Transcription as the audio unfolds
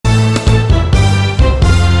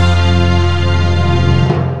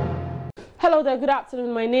Hello there, good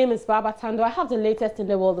afternoon. My name is Baba Tando. I have the latest in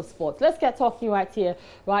the world of sports. Let's get talking right here,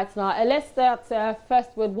 right now. And let's start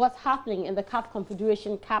first with what's happening in the CAF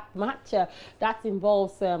Confederation Cup match. That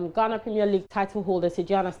involves Ghana Premier League title holders,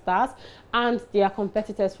 Ghana Stars, and their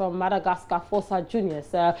competitors from Madagascar, Forza Juniors.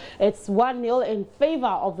 It's 1-0 in favor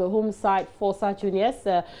of the home side, Forza Juniors,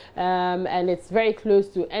 and it's very close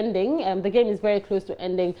to ending. The game is very close to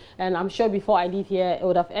ending, and I'm sure before I leave here, it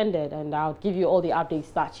would have ended, and I'll give you all the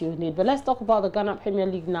updates that you need. But let's talk about the Ghana Premier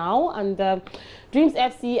League now. And Dreams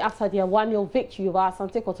FC, after their 1-0 victory over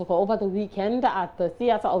Asante Kotoko over the weekend at the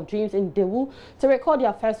Theatre of Dreams in Dewu to record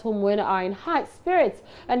their first home win, are in high spirits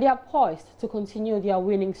and they are poised to continue their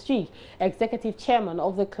winning streak. Executive Chairman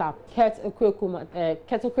of the club,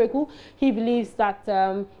 Okraku, he believes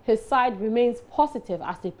that his side remains positive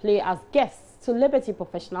as they play as guests to Liberty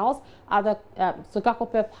Professionals at the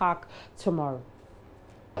Sogakpoe Park tomorrow.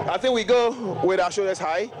 I think we go with our shoulders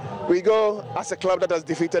high. We go as a club that has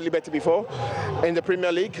defeated Liberty before in the Premier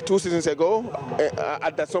League 2 seasons ago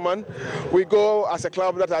at that Soman. We go as a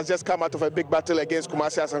club that has just come out of a big battle against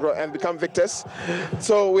Kumasi and become victors.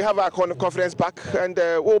 So we have our confidence back and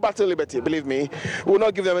we'll battle Liberty, believe me. We will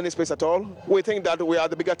not give them any space at all. We think that we are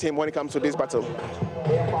the bigger team when it comes to this battle.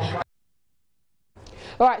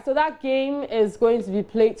 All right, so that game is going to be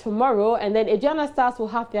played tomorrow, and then Ghana Stars will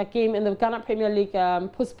have their game in the Ghana Premier League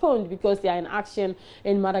postponed because they are in action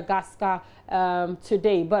in Madagascar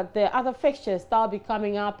today. But the other fixtures that will be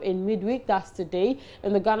coming up in midweek, that's today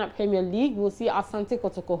in the Ghana Premier League. We'll see Asante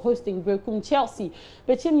Kotoko hosting Brekum Chelsea.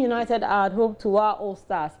 Bechim United are at home to our All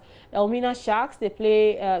Stars. Elmina Sharks, they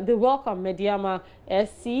welcome Mediama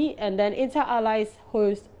SC, and then Inter Allies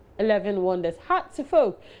host 11 Wonders. Heart to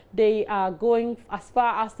Folk, they are going as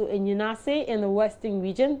far as to Enyinase in the Western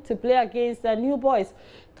region to play against the New Boys,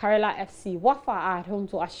 Karela FC. Wafa are at home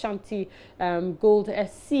to Ashanti Gold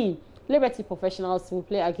SC. Liberty Professionals will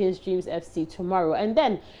play against Dreams FC tomorrow. And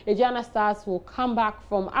then Ghana Stars will come back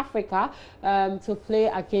from Africa to play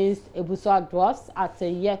against Ebusua Dwarfs at a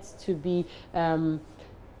yet-to-be at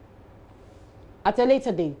a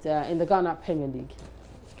later date in the Ghana Premier League.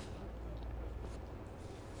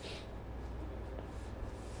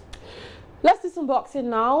 Let's do some boxing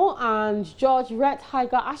now, and George Red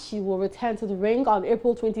Tiger Ashi will return to the ring on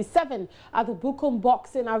April 27 at the Bukom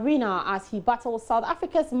Boxing Arena as he battles South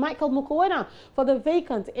Africa's Michael Mukwena for the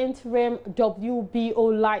vacant interim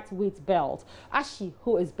WBO lightweight belt. Ashi,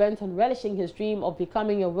 who is bent on relishing his dream of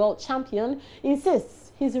becoming a world champion,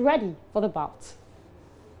 insists he's ready for the bout.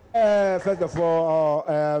 First of all,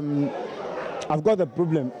 I've got a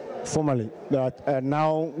problem formally that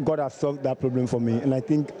now God has solved that problem for me, and I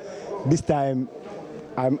think this time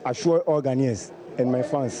I'm assure all Ghanaians and my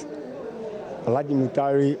fans, Alhaji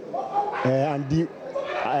Mutari and the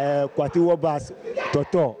Kwatiwo Bas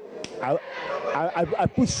Toto, I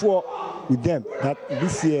push for with them that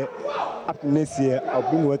this year, up to next year, I'll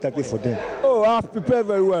bring world title for them. Oh, I've prepared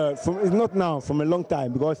very well. It's not now, from a long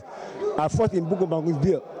time, because I fought in Bukobangu's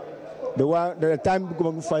deal. The time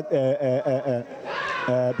Bukobangu fight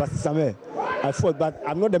Basi Sameh, I fought, but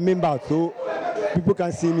I'm not the main bout, so people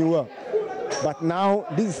can see me well. But now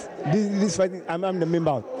this fighting, I'm the main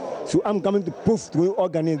bout, so I'm coming to prove to all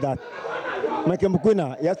Ghanaians that Michael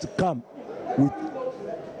Mukwena, he has to come with,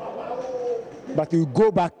 but he will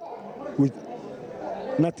go back with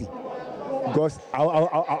nothing, because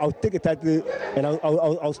I'll take a title and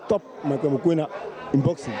I'll stop Michael Mukwena in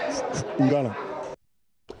boxing in Ghana.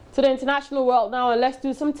 To the international world now, and let's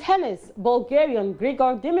do some tennis. Bulgarian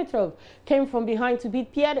Grigor Dimitrov came from behind to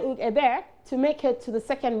beat Pierre-Hugues Herbert to make it to the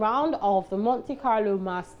second round of the Monte Carlo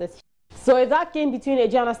Masters. So if that game between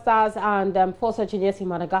Ghana Stars and Forza Juniors in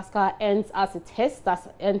Madagascar ends as it is,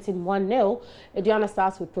 that ends in 1-0, Ghana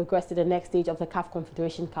Stars would progress to the next stage of the CAF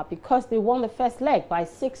Confederation Cup because they won the first leg by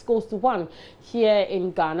 6-1 here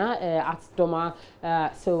in Ghana at Doma.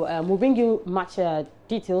 So we'll bring you much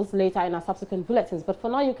details later in our subsequent bulletins. But for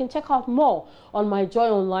now, you can check out more on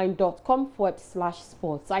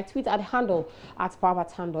myjoyonline.com/sports. I tweet at the handle at Baba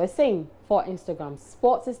Tando. Same for Instagram.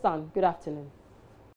 Sports is done. Good afternoon.